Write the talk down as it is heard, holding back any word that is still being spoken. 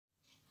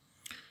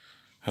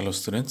Hello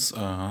students,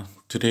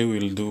 today we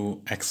will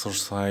do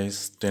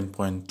exercise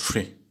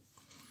 10.3.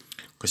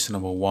 Question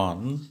number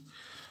 1.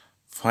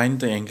 Find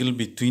the angle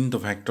between the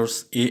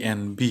vectors a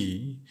and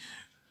b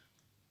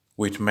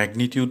with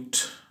magnitude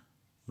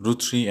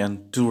root 3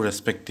 and 2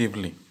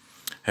 respectively,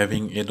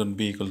 having a dot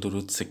b equal to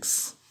root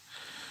 6.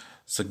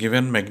 So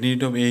given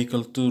magnitude of a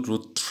equal to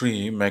root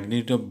 3,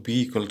 magnitude of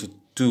b equal to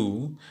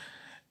 2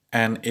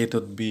 and a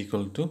dot b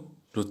equal to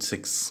root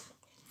 6,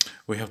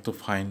 we have to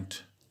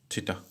find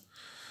theta.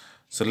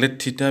 So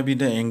let theta be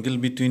the angle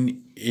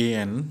between A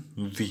and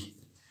V.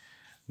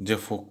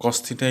 Therefore, cos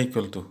theta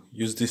equal to,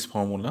 use this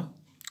formula,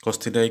 cos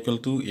theta equal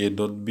to A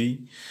dot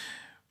B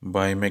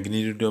by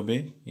magnitude of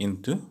A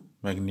into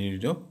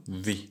magnitude of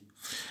V.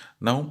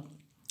 Now,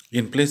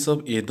 in place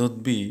of A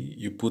dot B,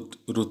 you put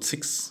root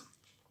 6.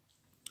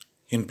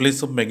 In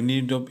place of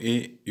magnitude of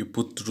A, you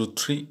put root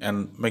 3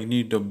 and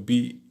magnitude of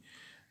B,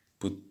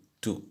 put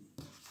 2.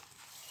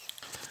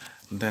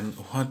 Then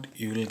what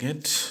you will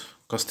get?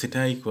 Cos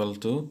theta equal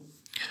to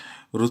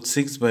root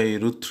 6 by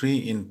root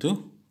 3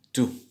 into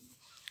 2.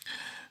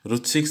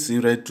 Root 6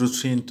 you write root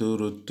 3 into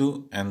root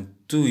 2 and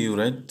 2 you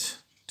write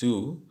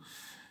 2.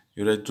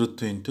 You write root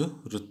 2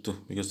 into root 2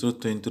 because root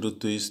 2 into root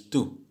 2 is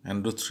 2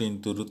 and root 3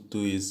 into root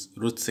 2 is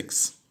root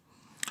 6.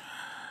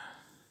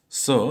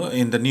 So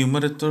in the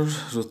numerator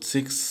root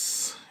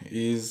 6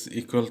 is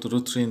equal to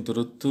root 3 into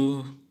root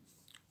 2,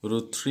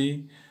 root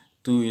 3,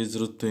 2 is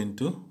root 2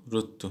 into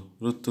root 2.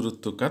 Root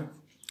 2 cut,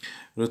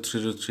 root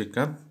 3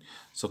 cut.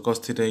 So cos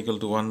theta equal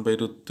to 1 by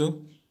root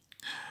 2.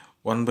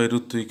 1 by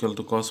root 2 equal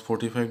to cos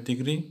 45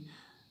 degree.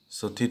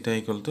 So theta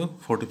equal to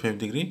 45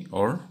 degree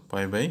or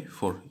pi by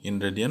 4 in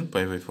radian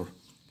pi by 4.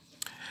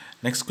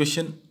 Next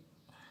question.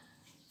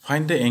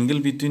 Find the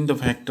angle between the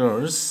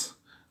vectors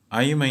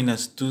I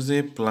minus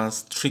 2j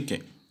plus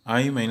 3k.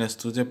 I minus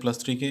 2j plus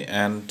 3k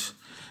and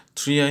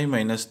 3i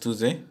minus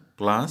 2j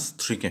plus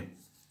 3k.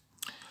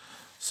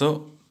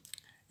 So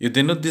you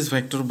denote this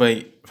vector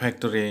by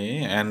factor A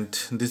and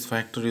this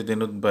factor you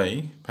denote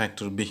by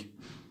factor B.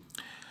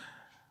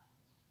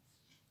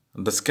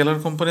 The scalar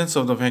components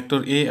of the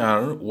vector A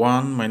are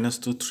 1, minus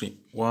 2, 3.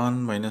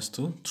 1, minus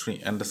 2,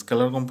 3. And the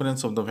scalar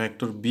components of the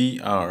vector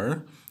B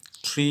are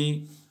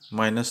 3,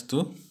 minus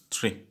 2,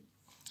 3.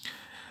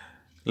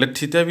 Let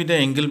theta be the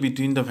angle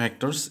between the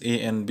vectors A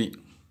and B.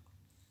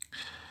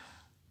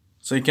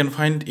 So you can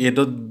find A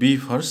dot B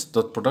first,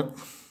 dot product.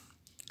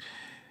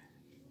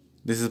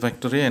 This is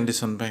vector A and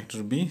this one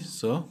vector B.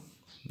 So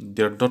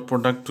their dot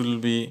product will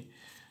be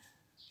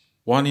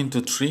 1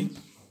 into 3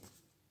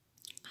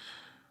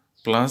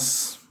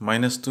 plus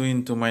minus 2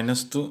 into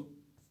minus 2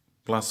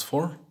 plus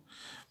 4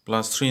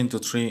 plus 3 into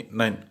 3,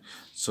 9.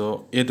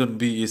 So A dot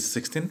B is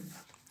 16.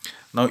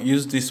 Now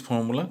use this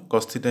formula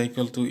cos theta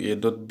equal to A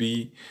dot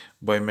B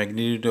by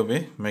magnitude of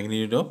A,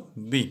 magnitude of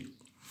B.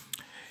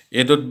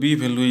 A dot B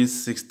value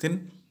is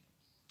 16.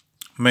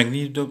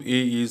 Magnitude of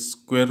A is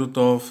square root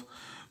of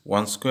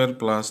 1 square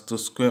plus 2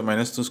 square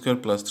minus 2 square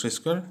plus 3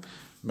 square.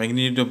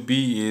 Magnitude of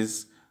B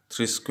is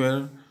 3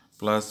 square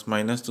plus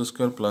minus 2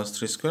 square plus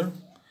 3 square.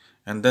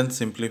 And then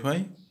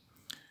simplify.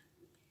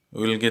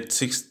 We will get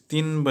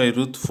 16 by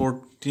root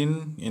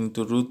 14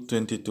 into root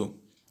 22.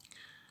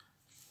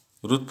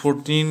 Root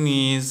 14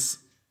 is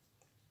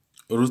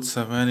root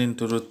 7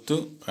 into root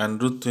 2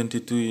 and root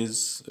 22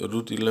 is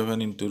root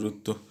 11 into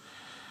root 2.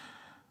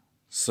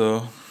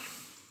 So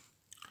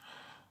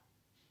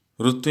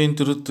root 2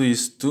 into root 2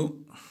 is 2.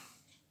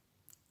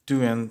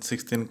 2 and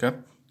 16 cut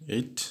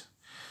 8.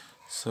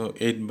 So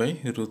 8 by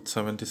root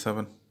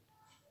 77.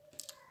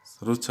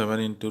 Root 7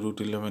 into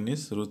root 11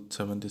 is root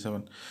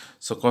 77.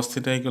 So cos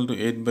theta equal to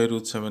 8 by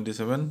root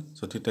 77.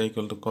 So theta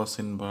equal to cos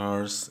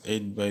inverse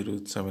 8 by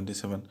root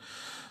 77.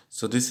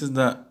 So this is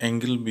the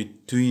angle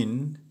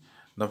between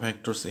the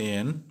vectors A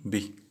and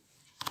B.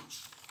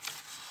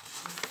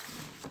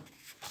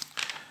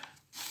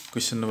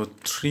 Question number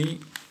 3.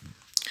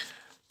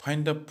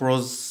 Find the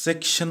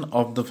projection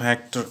of the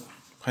vector.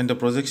 Find the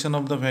projection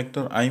of the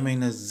vector I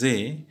minus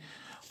j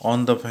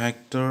on the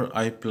vector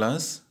I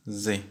plus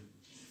j.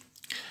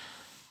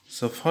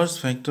 So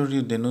first vector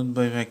you denote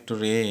by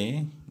vector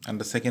A and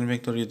the second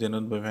vector you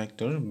denote by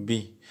vector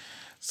B.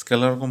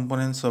 Scalar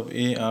components of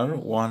A are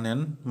 1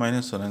 and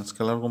minus 1 and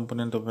scalar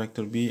component of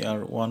vector B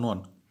are 1,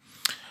 1.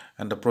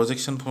 And the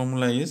projection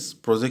formula is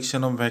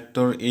projection of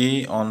vector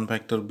A on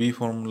vector B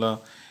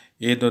formula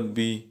A dot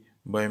B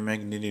by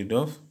magnitude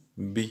of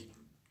B.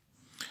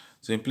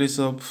 So in place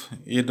of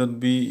A dot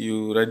B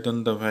you write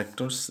down the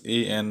vectors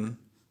A and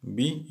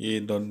B, A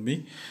dot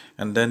B,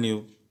 and then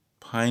you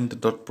find the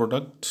dot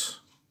product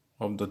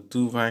of the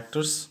two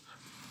vectors.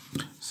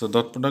 So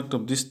dot product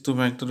of these two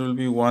vectors will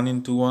be 1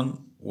 into 1,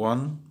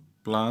 1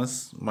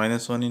 plus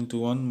minus 1 into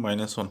 1,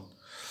 minus 1.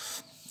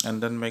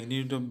 And then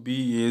magnitude of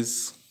B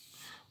is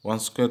 1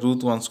 square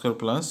root 1 square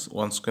plus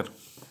 1 square.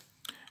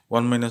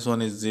 1 minus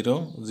 1 is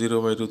 0.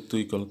 0 by root 2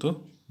 equal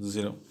to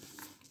 0.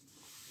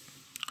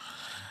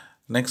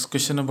 Next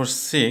question number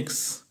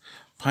 6.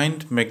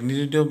 Find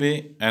magnitude of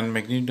A and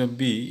magnitude of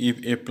B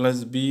if A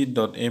plus B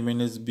dot A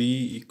minus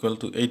B equal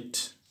to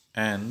 8.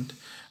 and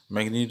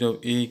magnitude of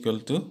A equal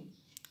to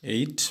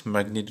 8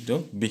 magnitude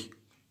of B.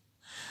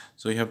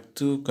 So we have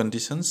two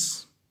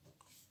conditions.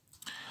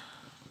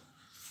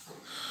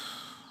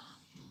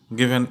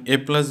 Given A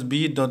plus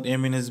B dot A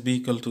minus B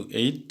equal to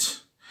 8.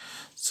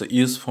 So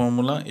use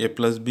formula A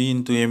plus B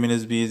into A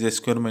minus B is A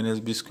square minus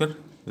B square.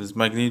 This is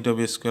magnitude of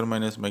A square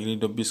minus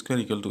magnitude of B square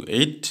equal to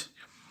 8.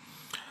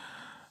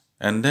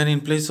 And then in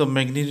place of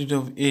magnitude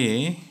of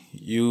A,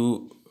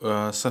 you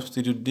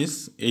substitute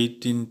this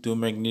 8 into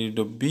magnitude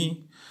of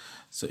B.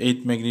 So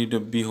 8 magnitude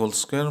of B whole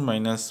square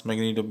minus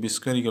magnitude of B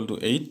square equal to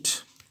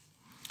 8.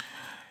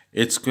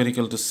 8 square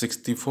equal to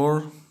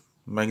 64.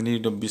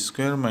 Magnitude of B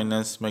square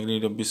minus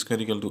magnitude of B square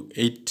equal to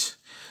 8.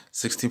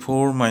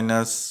 64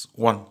 minus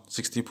 1.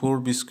 64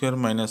 B square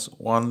minus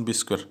 1 B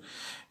square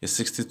is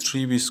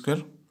 63 B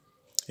square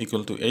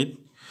equal to 8.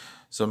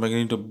 So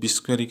magnitude of B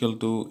square equal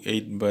to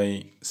 8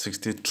 by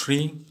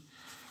 63.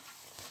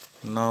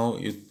 Now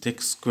you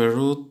take square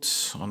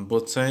root on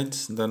both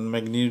sides. Then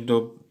magnitude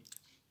of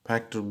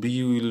factor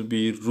B will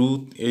be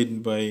root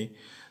 8 by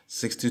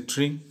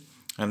 63.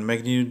 And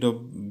magnitude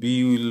of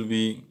B will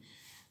be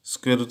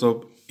square root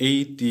of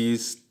 8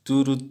 is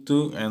 2 root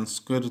 2 and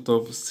square root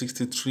of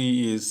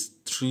 63 is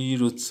 3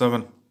 root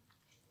 7.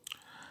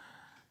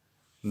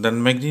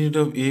 Then magnitude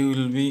of A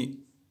will be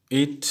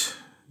 8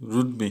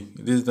 root B.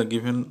 This is the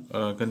given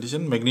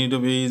condition. Magnitude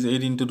of A is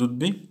 8 into root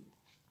B.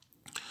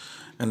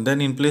 And then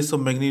in place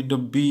of magnitude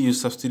of B, you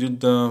substitute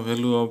the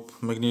value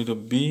of magnitude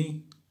of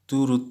B,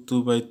 2 root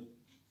 2 by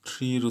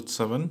 3 root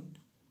 7.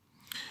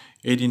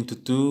 8 into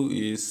 2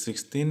 is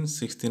 16.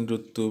 16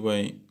 root 2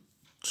 by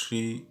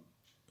 3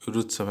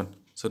 root 7.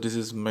 So this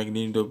is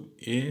magnitude of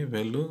A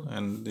value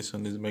and this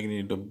one is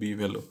magnitude of B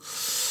value.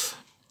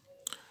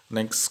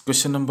 Next,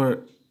 question number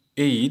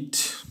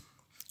 8.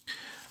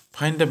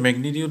 Find the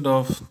magnitude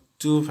of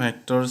two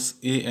factors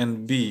A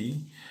and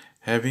B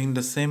having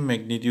the same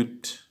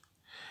magnitude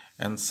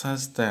and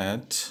such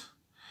that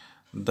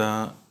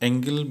the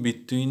angle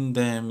between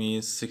them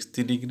is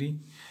 60 degree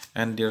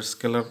and their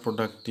scalar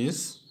product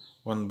is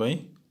 1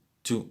 by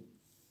 2.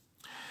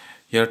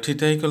 Here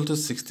theta equal to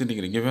 60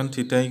 degree. Given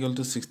theta equal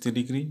to 60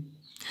 degree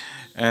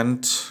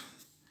and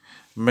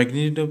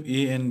magnitude of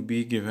A and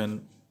B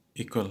given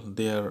equal,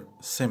 they are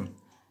same,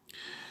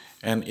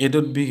 and A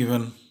dot B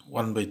given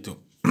 1 by 2.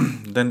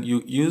 Then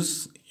you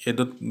use A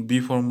dot B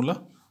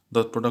formula,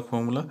 dot product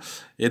formula.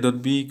 A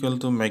dot B equal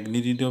to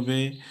magnitude of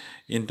A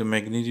into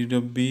magnitude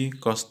of B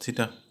cos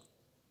theta.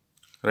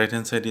 Right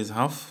hand side is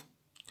half.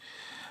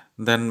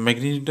 Then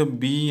magnitude of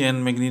B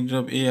and magnitude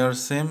of A are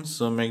same,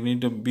 so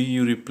magnitude of B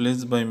you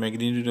replace by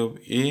magnitude of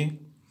A.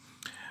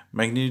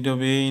 Magnitude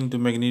of A into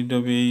magnitude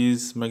of A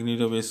is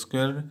magnitude of A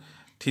square.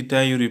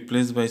 Theta you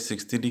replace by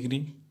 60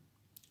 degree.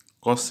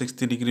 Cos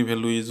 60 degree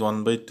value is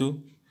 1 by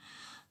 2.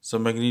 So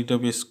magnitude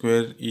of A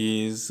square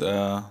is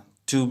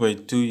 2 by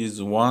 2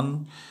 is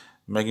 1.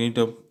 Magnitude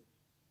of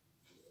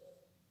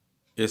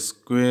A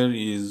square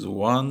is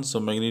 1. So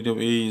magnitude of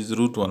A is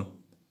root 1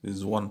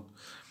 is 1.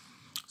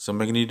 So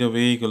magnitude of A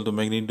equal to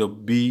magnitude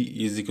of B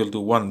is equal to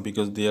 1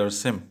 because they are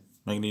same.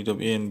 Magnitude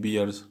of A and B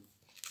are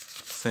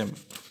same.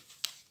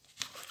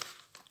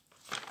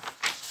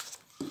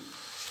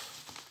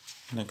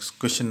 Next,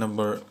 question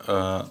number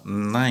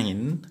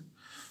 9.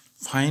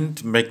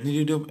 Find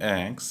magnitude of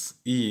x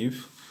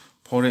if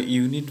for a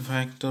unit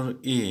vector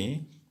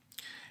A,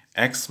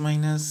 x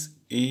minus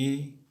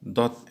A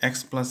dot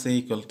x plus A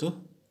equal to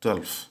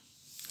 12.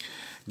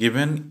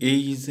 Given A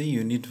is a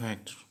unit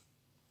vector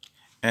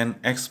and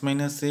x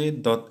minus A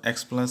dot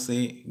x plus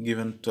A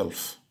given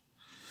 12.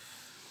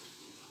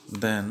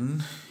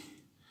 Then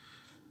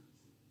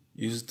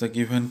use the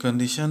given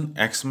condition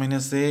x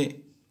minus A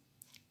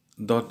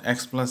dot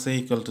x plus A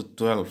equal to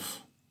 12.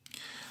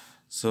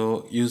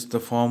 So use the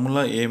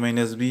formula A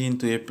minus B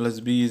into A plus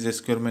B is A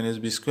square minus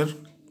B square.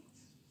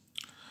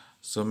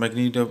 So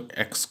magnitude of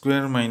x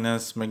square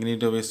minus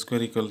magnitude of A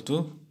square equal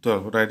to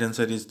 12. Right hand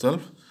side is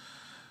 12.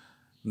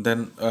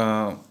 Then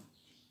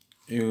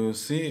you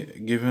see,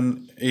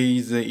 given A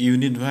is a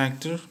unit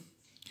vector,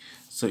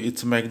 so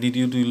its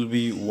magnitude will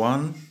be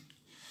 1.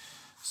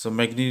 So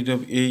magnitude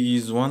of A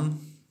is 1.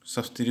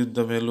 Substitute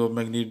the value of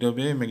magnitude of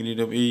A.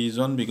 Magnitude of A is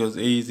 1 because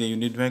A is a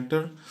unit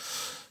vector.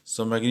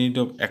 So magnitude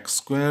of x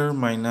square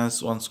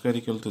minus 1 square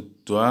equal to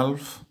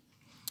 12.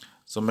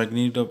 So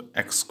magnitude of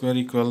x square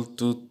equal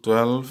to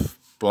 12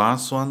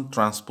 plus 1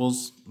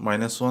 transpose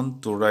minus 1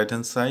 to right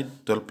hand side.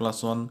 12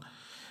 plus 1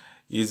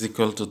 is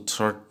equal to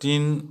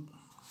 13.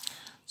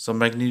 So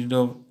magnitude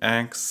of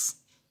x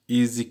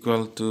is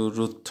equal to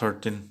root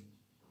 13.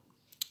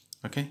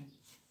 Okay.